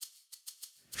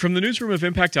From the newsroom of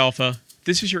Impact Alpha,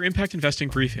 this is your Impact Investing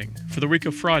Briefing for the week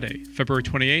of Friday, February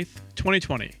 28th,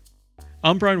 2020.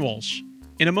 I'm Brian Walsh.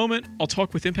 In a moment, I'll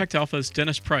talk with Impact Alpha's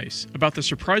Dennis Price about the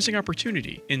surprising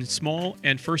opportunity in small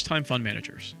and first-time fund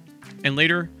managers. And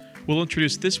later, we'll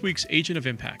introduce this week's Agent of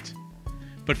Impact.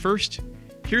 But first,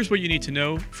 here's what you need to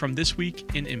know from this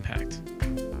week in Impact.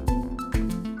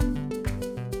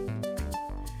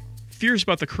 Fears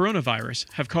about the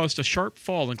coronavirus have caused a sharp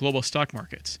fall in global stock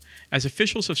markets, as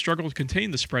officials have struggled to contain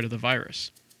the spread of the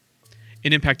virus.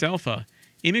 In Impact Alpha,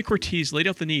 Amy Cortez laid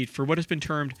out the need for what has been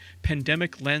termed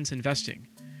pandemic lens investing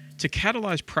to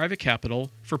catalyze private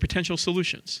capital for potential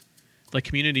solutions, like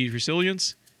community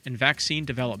resilience and vaccine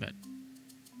development.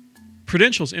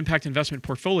 Prudential's impact investment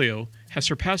portfolio has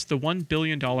surpassed the $1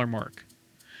 billion mark.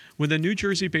 When the New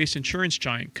Jersey-based insurance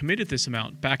giant committed this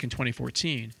amount back in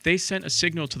 2014, they sent a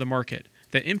signal to the market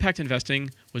that impact investing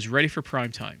was ready for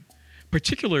prime time,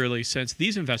 particularly since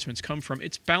these investments come from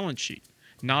its balance sheet,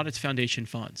 not its foundation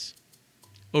funds.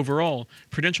 Overall,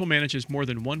 Prudential manages more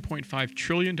than $1.5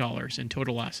 trillion in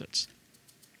total assets.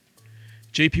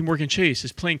 JP Morgan Chase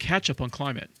is playing catch-up on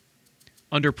climate.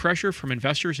 Under pressure from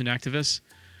investors and activists,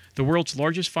 the world's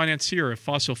largest financier of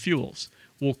fossil fuels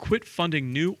will quit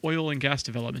funding new oil and gas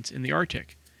developments in the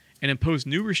Arctic and impose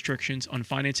new restrictions on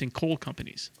financing coal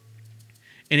companies.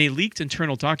 In a leaked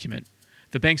internal document,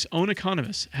 the bank's own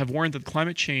economists have warned that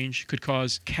climate change could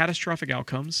cause catastrophic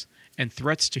outcomes and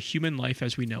threats to human life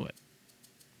as we know it.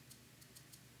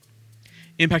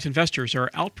 Impact investors are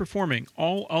outperforming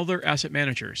all other asset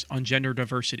managers on gender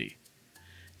diversity.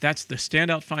 That's the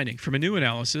standout finding from a new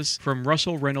analysis from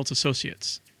Russell Reynolds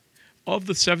Associates. Of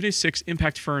the 76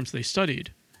 impact firms they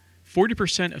studied,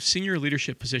 40% of senior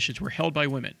leadership positions were held by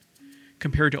women,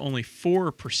 compared to only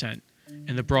 4%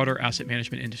 in the broader asset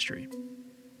management industry.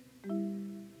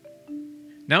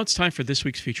 Now it's time for this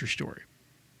week's feature story.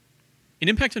 In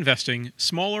impact investing,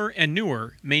 smaller and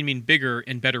newer may mean bigger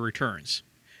and better returns.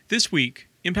 This week,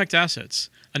 Impact Assets,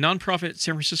 a nonprofit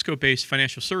San Francisco-based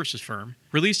financial services firm,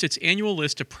 released its annual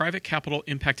list of private capital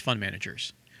impact fund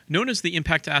managers. Known as the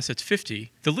Impact Assets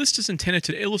 50, the list is intended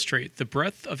to illustrate the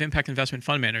breadth of impact investment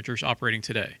fund managers operating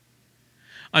today.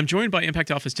 I'm joined by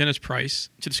Impact Alpha's Dennis Price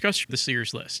to discuss this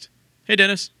year's list. Hey,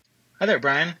 Dennis. Hi there,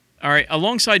 Brian. All right,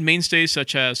 alongside mainstays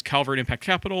such as Calvert Impact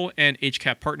Capital and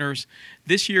HCAP Partners,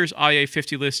 this year's IA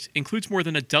 50 list includes more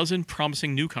than a dozen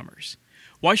promising newcomers.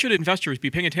 Why should investors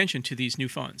be paying attention to these new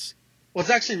funds? Well,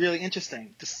 it's actually really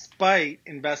interesting. Despite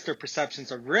investor perceptions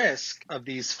of risk of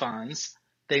these funds,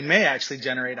 they may actually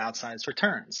generate outsized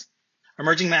returns.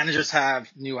 Emerging managers have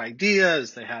new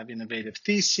ideas, they have innovative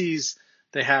theses,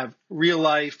 they have real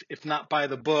life, if not by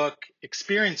the book,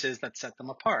 experiences that set them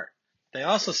apart. They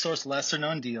also source lesser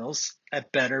known deals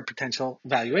at better potential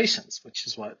valuations, which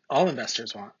is what all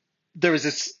investors want. There was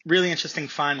this really interesting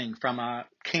finding from a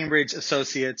Cambridge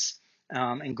Associates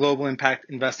and Global Impact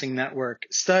Investing Network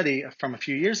study from a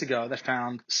few years ago that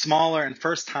found smaller and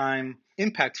first-time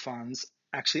impact funds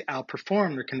actually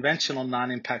outperform their conventional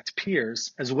non-impact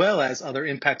peers, as well as other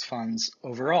impact funds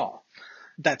overall.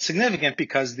 That's significant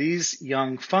because these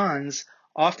young funds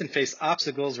often face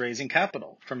obstacles raising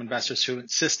capital from investors who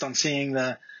insist on seeing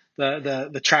the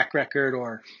track record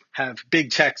or have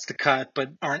big checks to cut,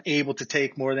 but aren't able to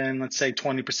take more than, let's say,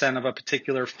 20% of a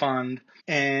particular fund.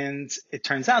 And it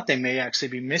turns out they may actually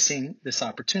be missing this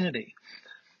opportunity.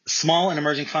 Small and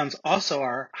emerging funds also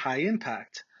are high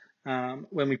impact.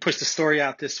 When we pushed the story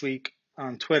out this week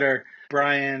on Twitter,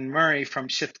 Brian Murray from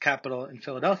Shift Capital in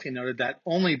Philadelphia noted that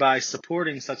only by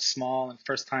supporting such small and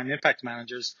first-time impact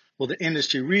managers will the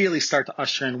industry really start to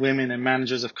usher in women and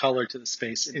managers of color to the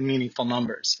space in meaningful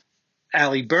numbers.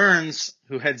 Allie Burns,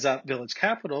 who heads up Village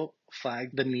Capital,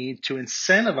 flagged the need to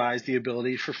incentivize the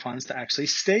ability for funds to actually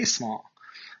stay small.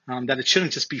 That it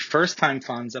shouldn't just be first-time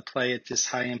funds that play at this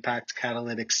high-impact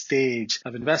catalytic stage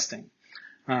of investing.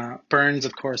 Burns,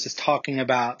 of course, is talking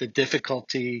about the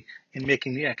difficulty in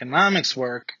making the economics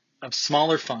work of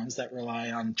smaller funds that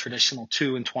rely on traditional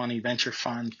 2 and 20 venture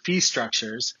fund fee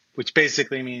structures, which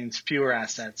basically means fewer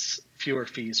assets, fewer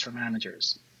fees for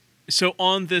managers. So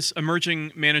on this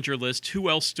emerging manager list, who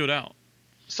else stood out?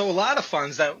 So a lot of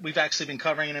funds that we've actually been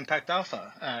covering in Impact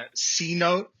Alpha.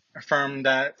 C-Note, a firm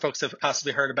that folks have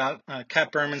possibly heard about,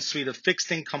 Cat Berman's suite of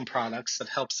fixed income products that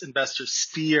helps investors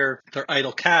steer their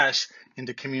idle cash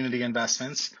into community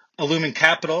investments. Illumin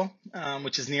Capital,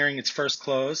 which is nearing its first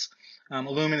close.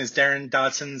 Illumin is Darren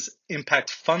Dodson's impact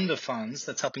fund of funds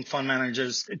that's helping fund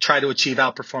managers try to achieve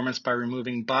outperformance by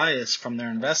removing bias from their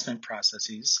investment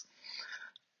processes.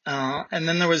 And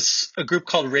then there was a group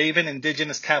called Raven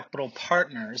Indigenous Capital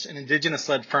Partners, an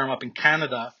indigenous-led firm up in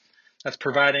Canada that's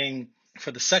providing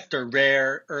for the sector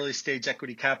rare early stage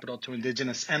equity capital to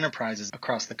indigenous enterprises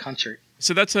across the country.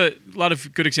 So that's a lot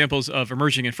of good examples of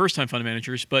emerging and first-time fund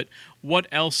managers, but what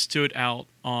else stood out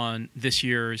on this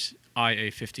year's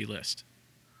IA50 list?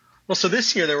 Well, so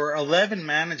this year there were 11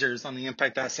 managers on the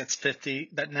Impact Assets 50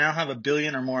 that now have $1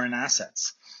 billion or more in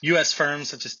assets. U.S. firms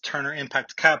such as Turner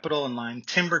Impact Capital and Lime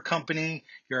Timber Company,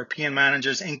 European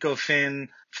managers Incofin,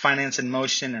 Finance in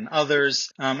Motion, and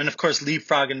others. And of course,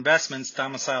 Leapfrog Investments,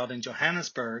 domiciled in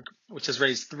Johannesburg, which has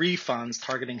raised 3 funds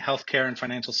targeting healthcare and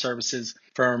financial services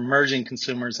for emerging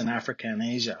consumers in Africa and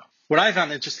Asia. What I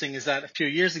found interesting is that a few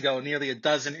years ago, nearly a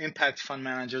dozen impact fund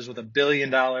managers with $1 billion,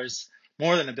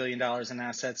 more than $1 billion in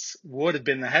assets would have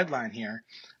been the headline here.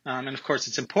 And of course,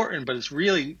 it's important, but it's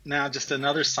really now just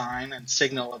another sign and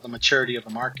signal of the maturity of the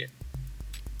market.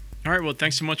 All right. Well,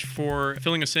 thanks so much for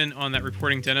filling us in on that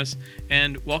reporting, Dennis,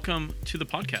 and welcome to the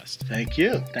podcast. Thank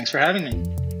you. Thanks for having me.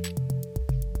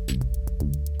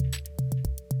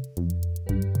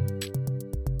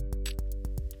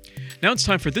 Now it's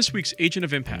time for this week's Agent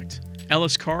of Impact,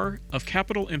 Ellis Carr of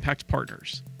Capital Impact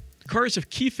Partners. Carr is a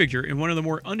key figure in one of the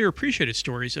more underappreciated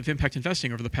stories of impact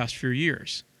investing over the past few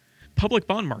years. Public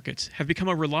bond markets have become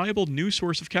a reliable new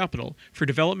source of capital for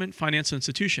development finance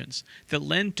institutions that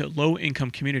lend to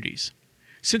low-income communities.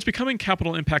 Since becoming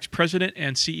Capital Impact's president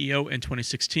and CEO in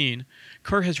 2016,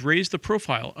 Carr has raised the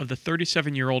profile of the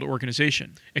 37-year-old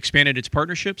organization, expanded its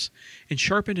partnerships, and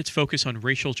sharpened its focus on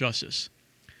racial justice.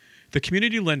 The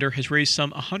community lender has raised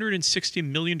some $160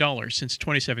 million since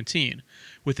 2017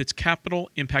 with its Capital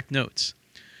Impact Notes.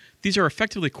 These are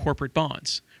effectively corporate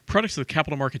bonds, products that the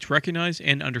capital markets recognize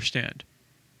and understand.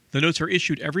 The notes are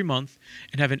issued every month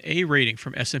and have an A rating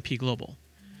from S&P Global.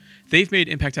 They've made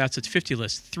Impact Assets 50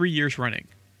 lists 3 years running.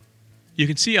 You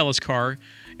can see Ellis Carr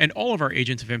and all of our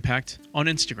agents of impact on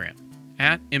Instagram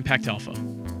 @ImpactAlpha.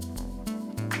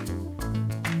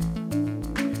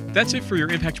 That's it for your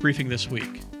Impact Briefing this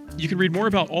week. You can read more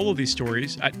about all of these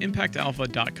stories at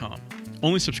impactalpha.com.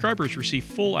 Only subscribers receive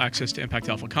full access to Impact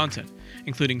Alpha content,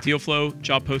 including deal flow,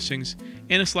 job postings,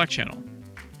 and a Slack channel.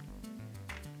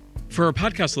 For our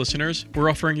podcast listeners, we're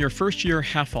offering your first year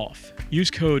half off. Use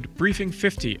code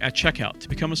BRIEFING50 at checkout to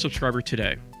become a subscriber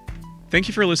today. Thank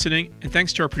you for listening, and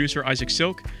thanks to our producer Isaac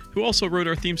Silk, who also wrote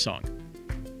our theme song.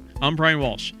 I'm Brian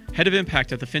Walsh, head of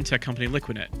impact at the fintech company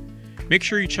Liquidnet. Make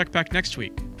sure you check back next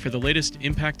week for the latest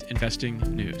impact investing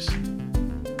news.